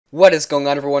What is going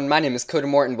on, everyone? My name is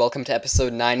Kodamort and welcome to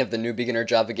episode 9 of the New Beginner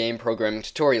Java Game Programming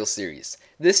Tutorial Series.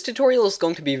 This tutorial is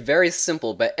going to be very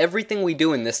simple, but everything we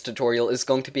do in this tutorial is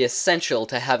going to be essential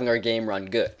to having our game run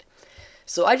good.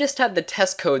 So I just had the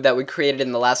test code that we created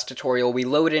in the last tutorial. We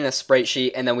load in a sprite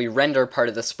sheet and then we render part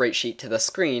of the sprite sheet to the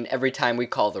screen every time we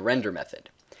call the render method.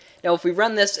 Now if we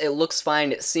run this, it looks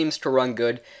fine, it seems to run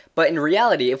good, but in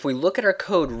reality, if we look at our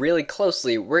code really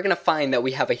closely, we're going to find that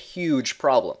we have a huge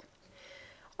problem.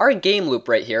 Our game loop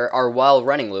right here, our while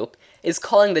running loop, is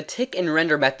calling the tick and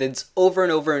render methods over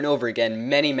and over and over again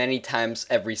many times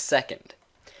every second.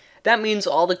 That means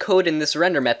all the code in this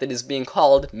render method is being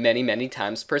called many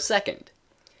times per second.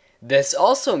 This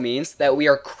also means that we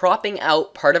are cropping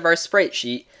out part of our sprite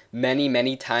sheet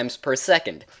many times per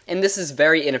second, and this is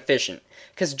very inefficient,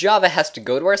 because Java has to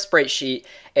go to our sprite sheet,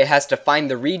 it has to find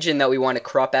the region that we want to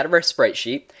crop out of our sprite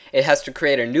sheet, it has to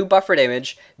create a new buffered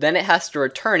image, then it has to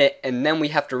return it, and then we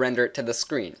have to render it to the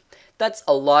screen. That's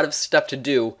a lot of stuff to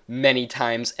do many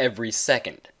times every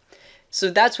second. So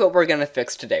that's what we're going to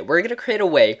fix today. We're going to create a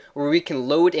way where we can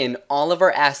load in all of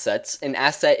our assets. An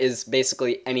asset is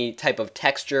basically any type of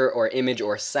texture or image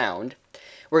or sound.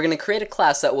 We're going to create a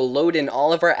class that will load in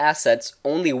all of our assets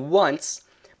only once,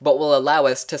 but will allow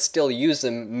us to still use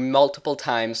them multiple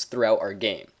times throughout our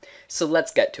game. So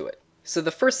let's get to it. So the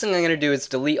first thing I'm going to do is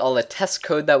delete all the test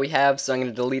code that we have. So I'm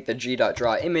going to delete the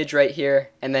g.drawImage right here,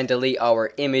 and then delete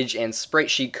our image and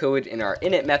sprite sheet code in our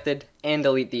init method, and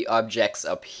delete the objects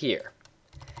up here.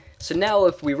 So now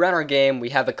if we run our game, we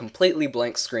have a completely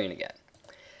blank screen again.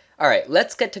 Alright,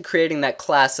 let's get to creating that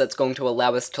class that's going to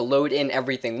allow us to load in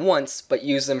everything once, but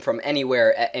use them from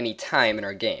anywhere at any time in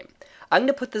our game. I'm going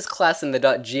to put this class in the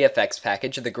 .gfx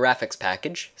package, the graphics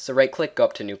package. So right click, go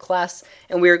up to new class,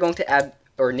 and we are going to add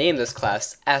or name this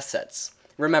class assets.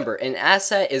 Remember, an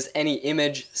asset is any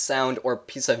image, sound, or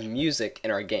piece of music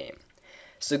in our game.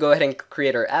 So go ahead and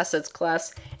create our assets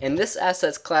class, and this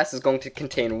assets class is going to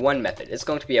contain one method. It's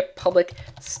going to be a public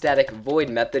static void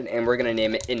method, and we're going to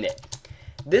name it init.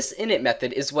 This init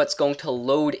method is what's going to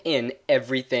load in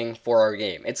everything for our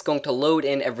game. It's going to load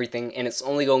in everything, and it's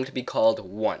only going to be called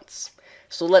once.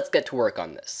 So let's get to work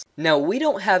on this. Now, we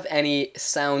don't have any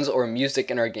sounds or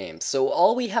music in our game, so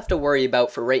all we have to worry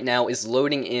about for right now is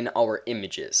loading in our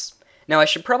images. Now, I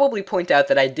should probably point out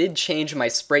that I did change my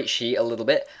sprite sheet a little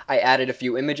bit. I added a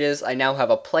few images. I now have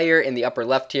a player in the upper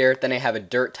left here, then I have a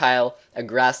dirt tile, a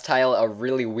grass tile, a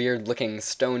really weird looking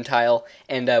stone tile,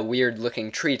 and a weird looking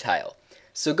tree tile.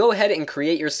 So go ahead and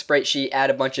create your sprite sheet, add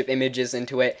a bunch of images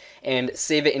into it, and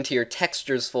save it into your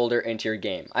textures folder into your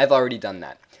game. I've already done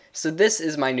that. So this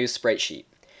is my new sprite sheet.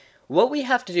 What we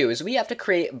have to do is we have to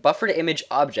create buffered image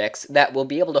objects that will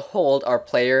be able to hold our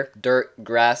player, dirt,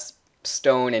 grass,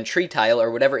 stone, and tree tile,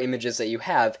 or whatever images that you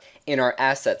have in our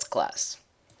assets class.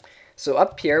 So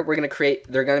up here, we're going to create,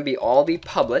 they're going to all be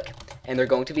public, and they're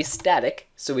going to be static,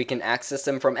 so we can access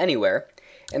them from anywhere,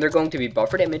 and they're going to be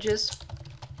buffered images,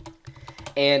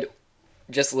 and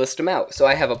just list them out. So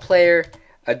I have a player,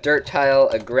 a dirt tile,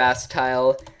 a grass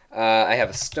tile, I have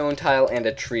a stone tile, and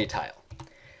a tree tile.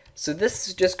 So this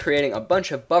is just creating a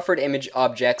bunch of buffered image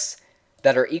objects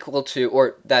that are equal to,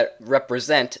 or that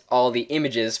represent all the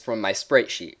images from my sprite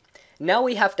sheet. Now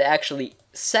we have to actually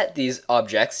set these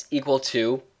objects equal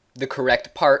to the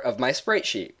correct part of my sprite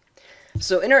sheet.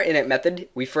 So in our init method,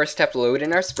 we first have to load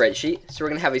in our sprite sheet. So we're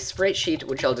going to have a sprite sheet,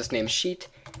 which I'll just name sheet,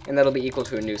 and that'll be equal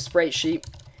to a new sprite sheet.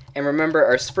 And remember,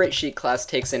 our sprite sheet class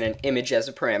takes in an image as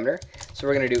a parameter. So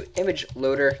we're going to do image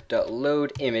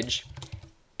loader.load image,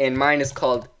 and mine is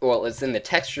called, well, it's in the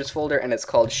textures folder, and it's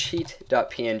called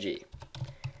sheet.png.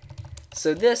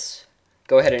 So this,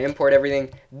 go ahead and import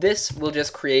everything. This will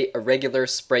just create a regular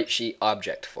sprite sheet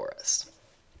object for us.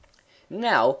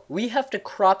 Now, we have to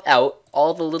crop out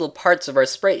all the little parts of our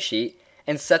sprite sheet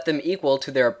and set them equal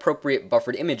to their appropriate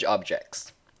buffered image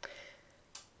objects.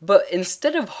 But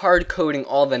instead of hard coding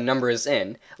all the numbers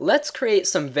in, let's create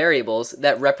some variables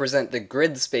that represent the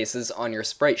grid spaces on your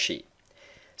sprite sheet.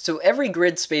 So every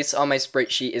grid space on my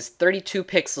sprite sheet is 32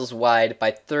 pixels wide by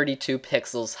 32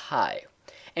 pixels high.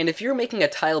 And if you're making a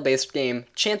tile-based game,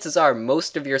 chances are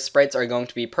most of your sprites are going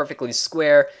to be perfectly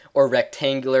square or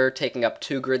rectangular, taking up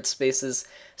 2 grid spaces,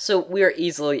 so we are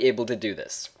easily able to do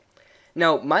this.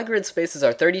 Now, my grid spaces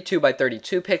are 32 by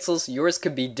 32 pixels, yours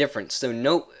could be different, so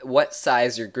note what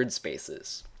size your grid space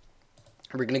is.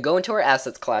 We're going to go into our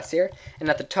assets class here, and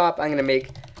at the top I'm going to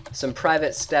make some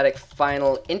private static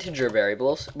final integer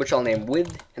variables, which I'll name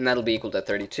width, and that'll be equal to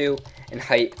 32, and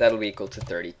height, that'll be equal to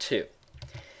 32.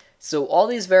 So all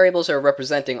these variables are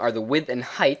representing are the width and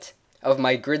height of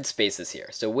my grid spaces here.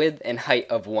 So width and height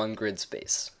of one grid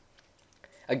space.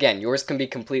 Again, yours can be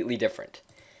completely different.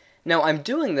 Now I'm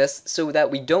doing this so that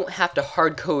we don't have to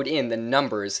hard code in the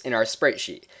numbers in our sprite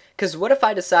sheet. Because what if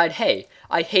I decide, hey,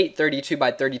 I hate 32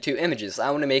 by 32 images,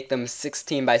 I want to make them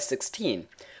 16 by 16.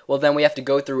 Well, then we have to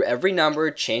go through every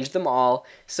number, change them all,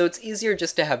 so it's easier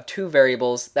just to have two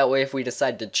variables. That way if we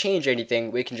decide to change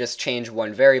anything, we can just change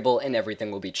one variable and everything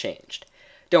will be changed.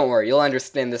 Don't worry, you'll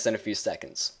understand this in a few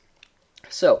seconds.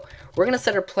 So, we're going to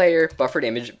set our player buffered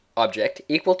image object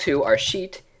equal to our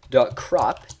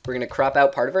sheet.crop. We're going to crop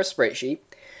out part of our sprite sheet.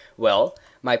 Well,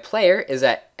 my player is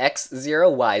at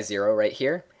x0, y0 right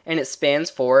here, and it spans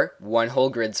for one whole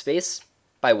grid space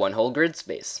by one whole grid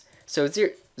space. So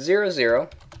 0, 0,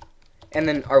 and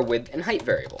then our width and height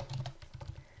variable.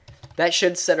 That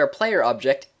should set our player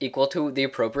object equal to the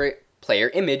appropriate player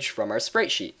image from our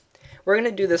sprite sheet. We're going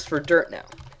to do this for dirt now.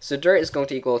 So dirt is going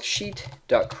to equal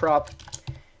sheet.crop.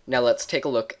 Now let's take a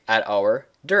look at our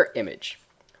dirt image.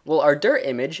 Well, our dirt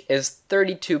image is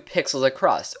 32 pixels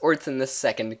across, or it's in the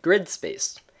second grid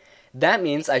space. That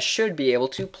means I should be able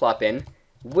to plop in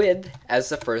width as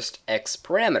the first x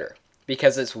parameter,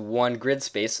 because it's one grid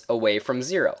space away from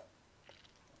 0.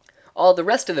 All the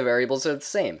rest of the variables are the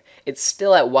same. It's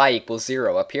still at y equals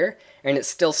 0 up here, and it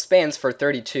still spans for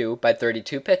 32 by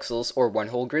 32 pixels, or one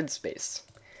whole grid space.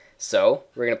 So,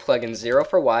 we're going to plug in 0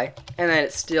 for y, and then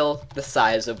it's still the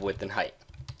size of width and height.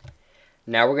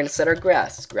 Now we're going to set our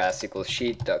grass. Grass equals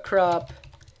sheet.crop,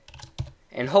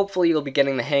 and hopefully you'll be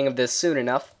getting the hang of this soon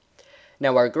enough.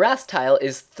 Now our grass tile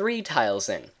is 3 tiles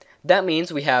in. That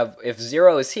means we have, if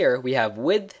 0 is here, we have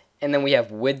width, and then we have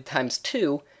width times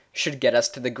 2, should get us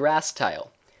to the grass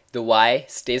tile. The y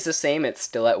stays the same, it's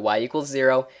still at y equals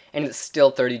 0, and it's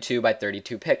still 32 by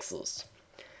 32 pixels.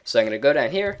 So I'm going to go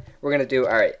down here, we're going to do,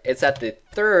 alright, it's at the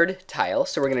third tile,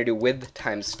 so we're going to do width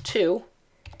times 2.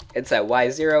 It's at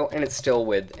y0, and it's still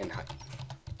width and height.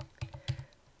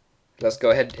 Let's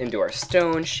go ahead and do our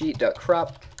stone,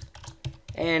 sheet.crop.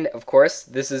 And of course,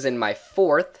 this is in my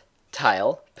fourth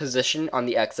tile position on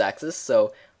the x-axis,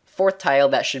 so fourth tile,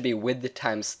 that should be width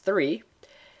times 3.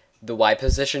 The y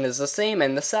position is the same,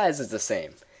 and the size is the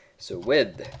same. So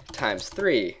width times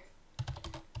 3,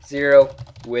 0,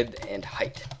 width, and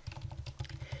height.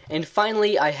 And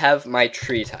finally, I have my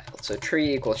tree tile. So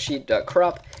tree equals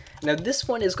sheet.crop. Now this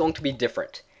one is going to be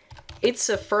different. It's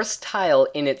the first tile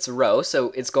in its row,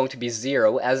 so it's going to be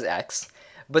 0 as x,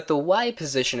 but the y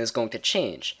position is going to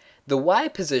change. The y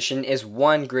position is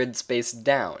one grid space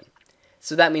down.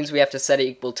 So that means we have to set it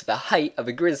equal to the height of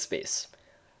a grid space.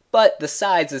 But the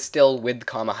size is still width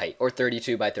comma height, or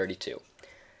 32 by 32.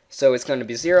 So it's going to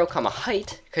be 0 comma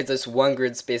height, because it's one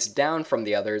grid space down from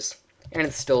the others, and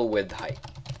it's still width height.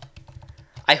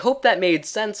 I hope that made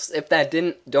sense. If that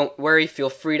didn't, don't worry, feel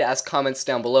free to ask comments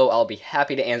down below. I'll be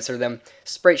happy to answer them.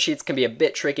 Sprite sheets can be a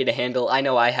bit tricky to handle. I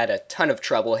know I had a ton of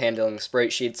trouble handling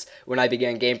sprite sheets when I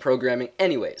began game programming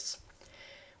anyways.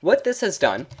 What this has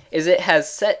done is it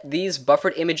has set these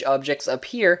buffered image objects up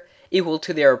here equal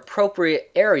to their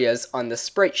appropriate areas on the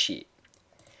sprite sheet.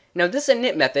 Now this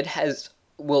init method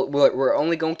we're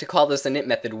only going to call this init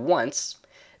method once.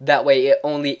 That way it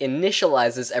only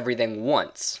initializes everything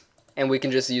once. And we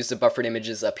can just use the buffered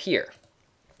images up here.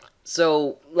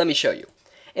 So let me show you.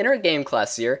 In our game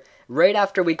class here, right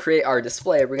after we create our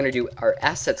display, we're going to do our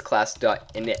assets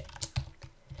class.init.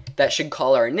 That should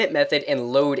call our init method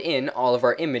and load in all of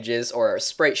our images or our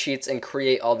sprite sheets and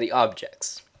create all the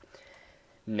objects.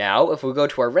 Now, if we go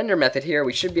to our render method here,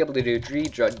 we should be able to do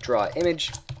draw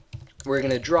image. We're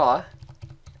going to draw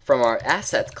from our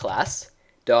assets class.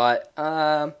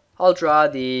 I'll draw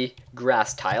the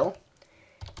grass tile.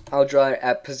 I'll draw it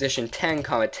at position 10,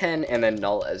 10, and then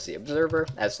null as the observer,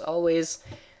 as always.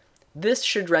 This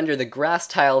should render the grass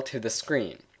tile to the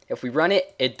screen. If we run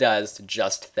it, it does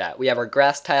just that. We have our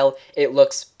grass tile, it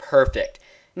looks perfect.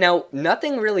 Now,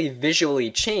 nothing really visually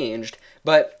changed,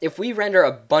 but if we render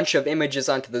a bunch of images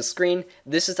onto the screen,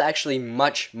 this is actually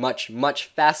much, much, much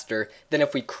faster than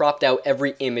if we cropped out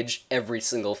every image every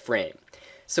single frame.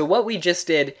 So what we just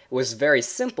did was very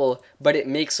simple, but it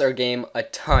makes our game a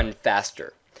ton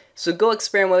faster. So go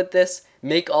experiment with this,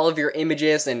 make all of your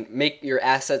images and make your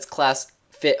assets class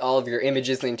fit all of your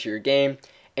images into your game.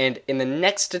 And in the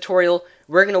next tutorial,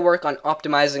 we're going to work on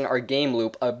optimizing our game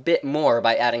loop a bit more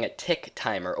by adding a tick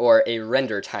timer or a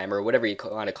render timer, whatever you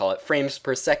want to call it, frames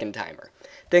per second timer.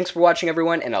 Thanks for watching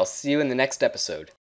everyone, and I'll see you in the next episode.